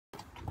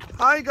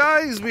Hi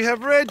guys, we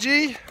have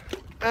Reggie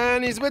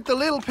and he's with the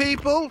little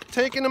people,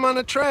 taking them on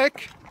a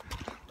trek.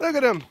 Look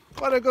at him,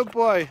 what a good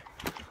boy.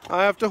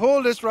 I have to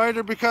hold this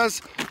rider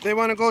because they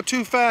want to go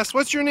too fast.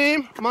 What's your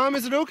name? Mom,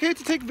 is it okay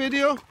to take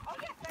video? Oh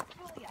yes,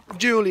 that's Julia.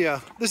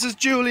 Julia. This is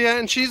Julia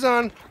and she's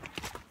on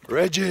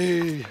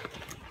Reggie.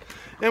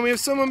 And we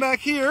have someone back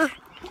here.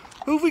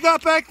 Who have we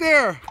got back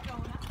there?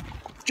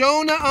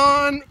 Jonah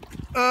on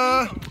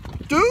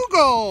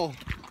Dougal.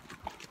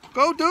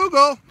 Go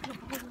Dougal.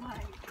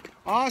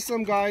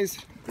 Awesome guys.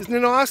 Isn't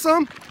it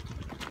awesome?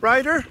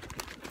 Ryder?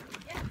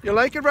 Yeah. You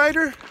like it,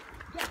 Ryder?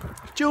 Yeah.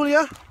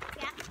 Julia?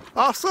 Yeah.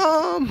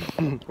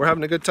 Awesome. We're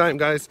having a good time,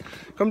 guys.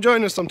 Come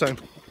join us sometime.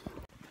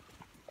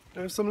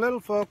 There's some little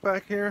folk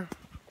back here.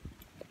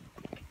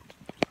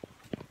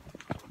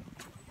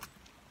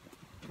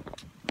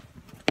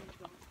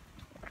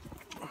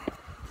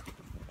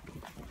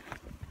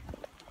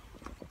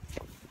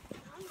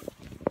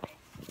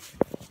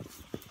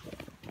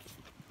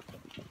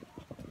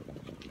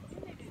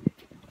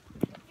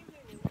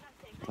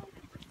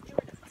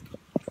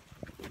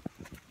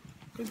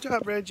 Good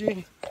job,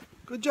 Reggie.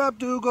 Good job,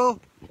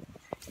 Dougal.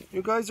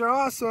 You guys are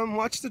awesome.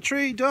 Watch the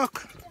tree,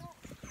 duck.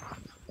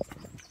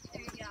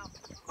 There you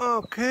go.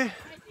 Okay.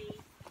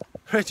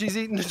 Reggie's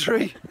eating the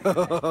tree.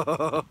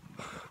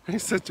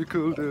 He's such a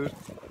cool dude.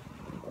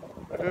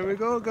 There we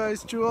go,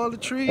 guys, through all the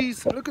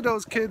trees. Look at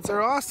those kids,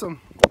 they're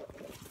awesome.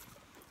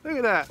 Look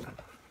at that.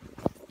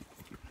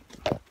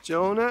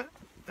 Jonah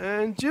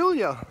and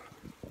Julia.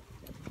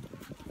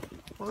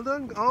 Well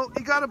done. Oh,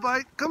 he got a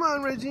bite. Come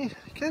on, Reggie.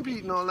 You can't be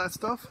eating all that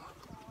stuff.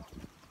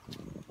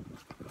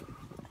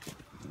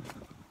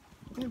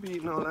 You can't be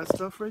eating all that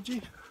stuff,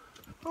 Reggie.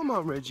 Come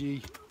on,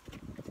 Reggie.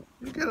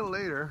 You get it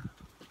later.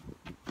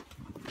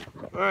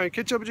 Alright,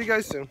 catch up with you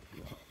guys soon.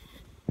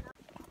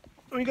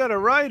 We got a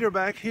rider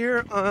back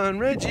here on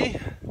Reggie.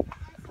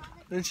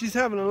 And she's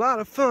having a lot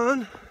of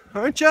fun.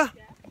 Aren't ya?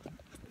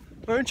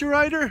 Aren't you,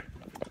 Ryder?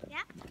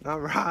 Yeah.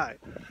 Alright.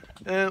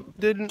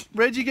 Didn't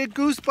Reggie get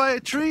goosed by a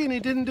tree and he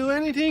didn't do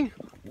anything?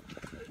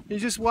 He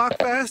just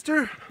walked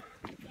faster?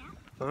 Yeah.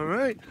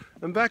 Alright.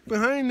 And back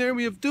behind there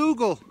we have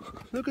Dougal.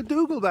 Look at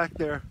Dougal back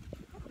there.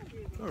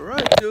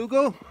 Alright,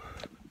 Dougal.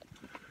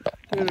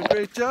 Doing a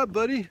great job,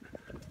 buddy.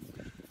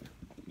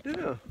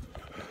 Yeah.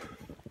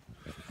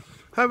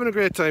 Having a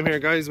great time here,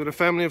 guys, with a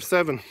family of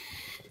 7.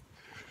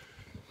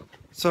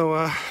 So,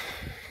 if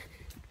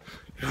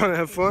you want to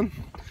have fun,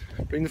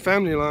 bring the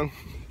family along.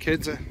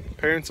 Kids,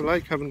 parents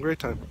alike, having a great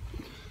time.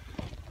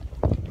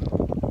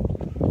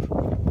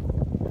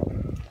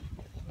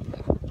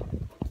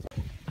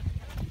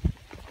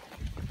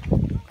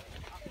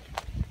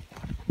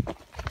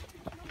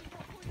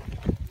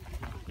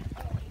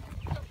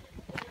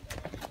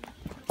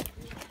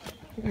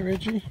 Hey,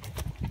 Reggie.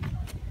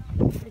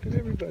 Look at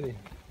everybody.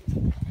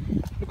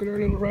 Look at our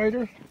little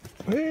rider.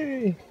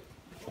 Hey!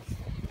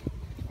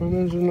 And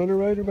there's another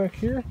rider back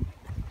here.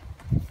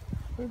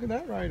 Look at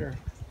that rider.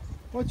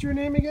 What's your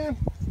name again?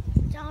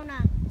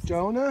 Jonah.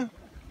 Jonah.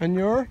 And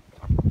you're?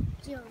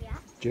 Julia.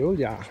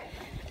 Julia.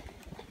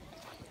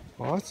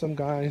 Awesome,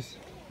 guys.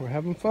 We're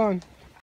having fun.